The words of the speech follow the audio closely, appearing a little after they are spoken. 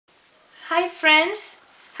Hi friends,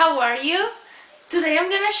 how are you? Today I'm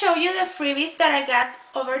gonna show you the freebies that I got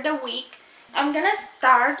over the week. I'm gonna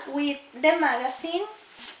start with the magazine.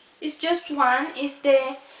 It's just one. It's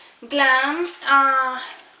the Glam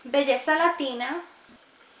Belleza Latina.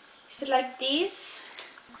 It's like this.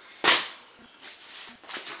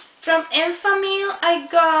 From Enfamil I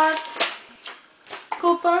got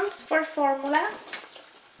coupons for formula.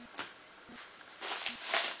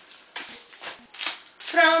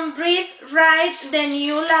 From Breathe Right, the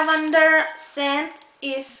new lavender scent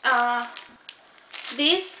is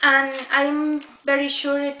this, and I'm very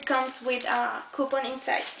sure it comes with a coupon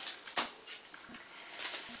inside.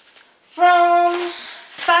 From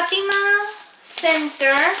Fatima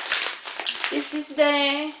Center, this is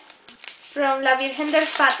the from La Virgen del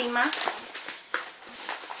Fatima.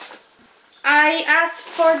 I asked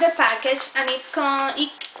for the package and it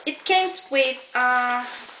came with a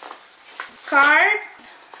card,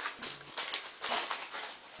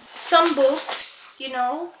 some books, you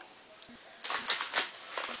know,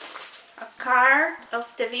 a card of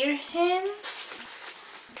the Virgin,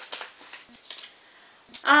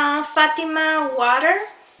 Fatima water,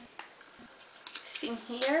 it's in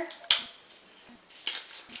here,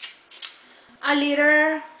 a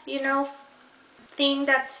little, you know, thing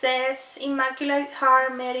that says Immaculate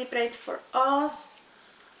Heart Mary prayed for us,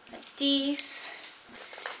 like this,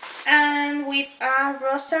 and with a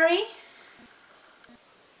rosary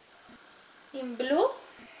in blue.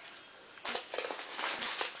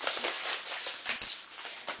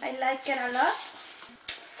 I like it a lot.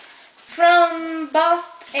 From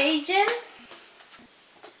Boss Agent,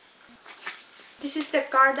 this is the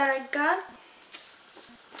card that I got.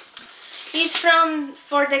 It's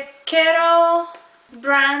for the Keto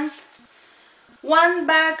brand. One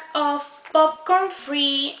bag of popcorn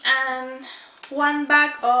free and one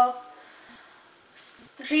bag of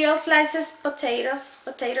real slices potato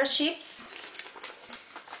chips,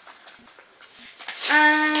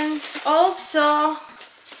 and also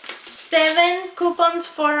 7 coupons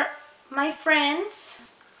for my friends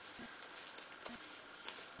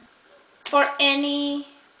for any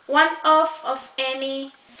one off of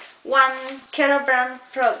any one Keto brand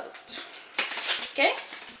product. Okay,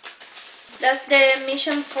 that's the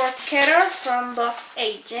mission for Keto from Boss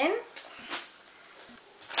Agent.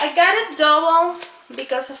 I got a double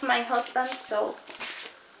because of my husband, so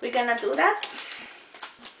we're gonna do that.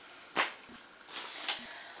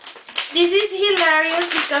 This is hilarious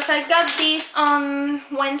because I got this on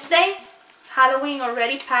Wednesday. Halloween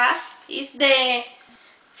already passed. It's the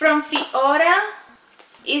from Fiora.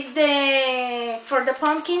 It's the for the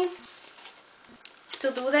pumpkins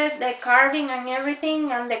to do the carving and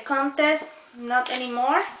everything, and the contest. Not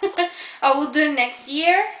anymore. I will do next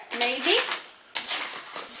year maybe.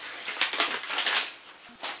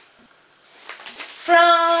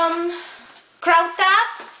 From Crowd Tab,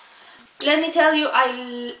 let me tell you,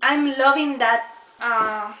 I'm loving that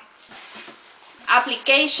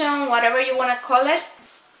application, whatever you want to call it.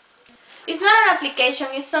 It's not an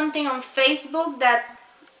application, it's something on Facebook that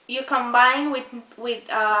you combine with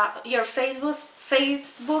your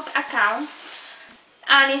Facebook account,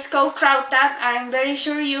 and it's called Crowd Tab. I'm very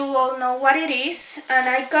sure you all know what it is. And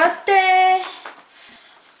I got the,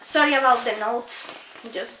 sorry about the notes,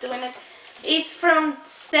 I'm just doing it. It's from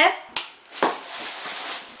Sep,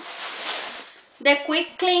 the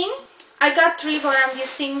Quick Clean. I got 3, but I'm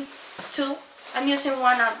using 2. I'm using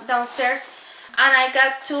one downstairs, and I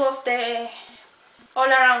got 2 of the all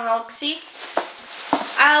around oxy.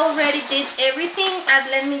 I already did everything, and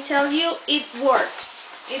let me tell you, it works.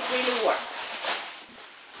 It really works.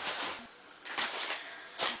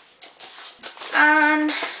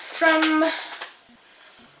 And from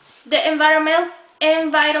the Environmental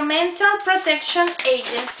Protection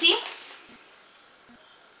Agency,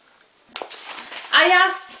 I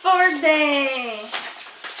asked for the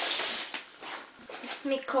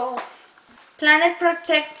Planet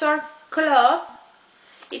Protector Club.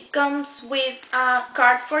 It comes with a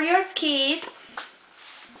card for your kid,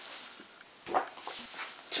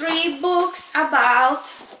 3 books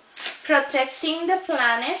about protecting the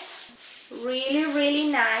planet. Really, really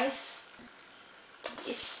nice.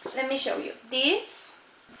 Let me show you this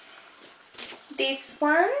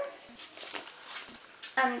one,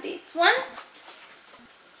 and this one.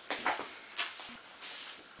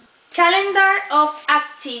 Calendar of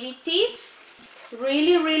activities,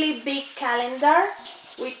 really, really big calendar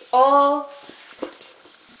with all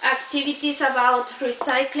activities about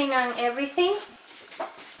recycling and everything.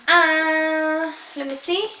 Let me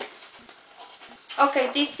see. Okay,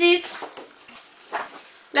 this is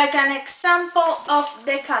like an example of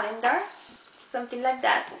the calendar. something like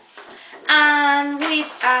that, and with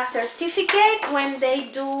a certificate when they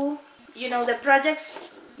do, you know, the projects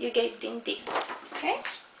you gave them this. Okay,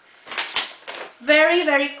 very,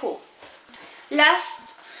 very cool.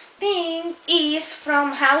 Last thing is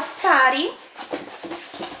from House Party.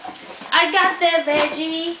 I got the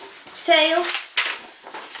Veggie Tales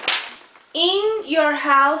in Your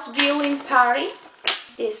House Viewing Party.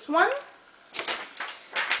 This one.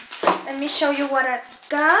 Let me show you what I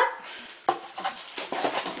got.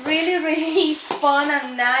 Really, really fun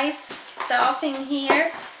and nice stuff in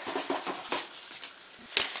here.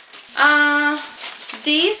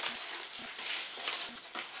 This,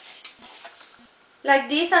 like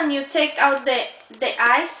this, and you take out the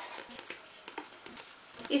ice.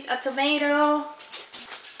 It's a tomato.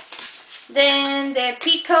 Then the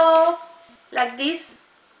pickle, like this.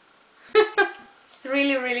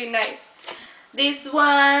 Really, really nice. This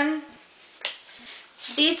one.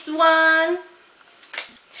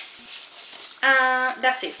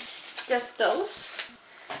 That's it. Just those.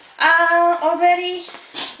 Already,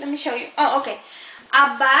 let me show you. Oh, okay.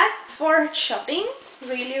 A bag for shopping.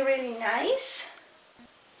 Really, really nice.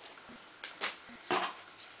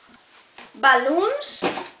 Balloons.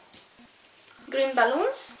 Green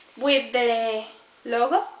balloons with the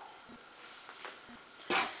logo.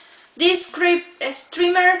 This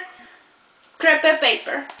streamer crepe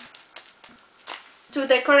paper to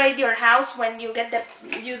decorate your house when you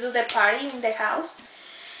do the party in the house.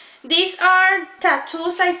 These are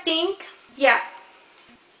tattoos, I think. Yeah,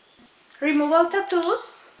 removable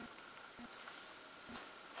tattoos.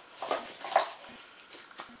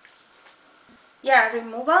 Yeah,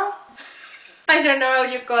 removal. I don't know how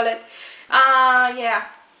you call it. Yeah,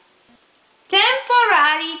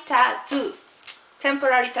 temporary tattoos.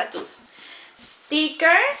 Temporary tattoos.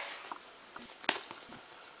 Stickers.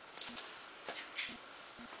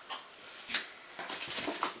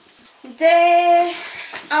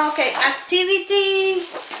 Okay, activity.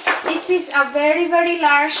 This is a very, very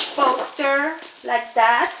large poster like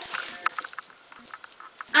that,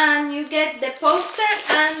 and you get the poster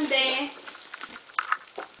and the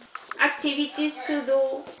activities to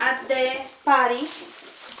do at the party,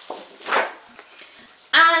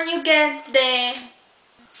 and you get the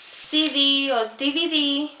CD or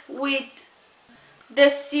DVD with the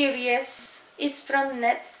series. It's from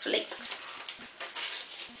Netflix.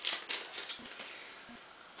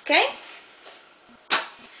 Okay,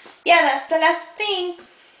 yeah, that's the last thing.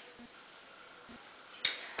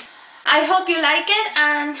 I hope you like it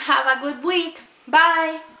and have a good week.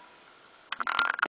 Bye.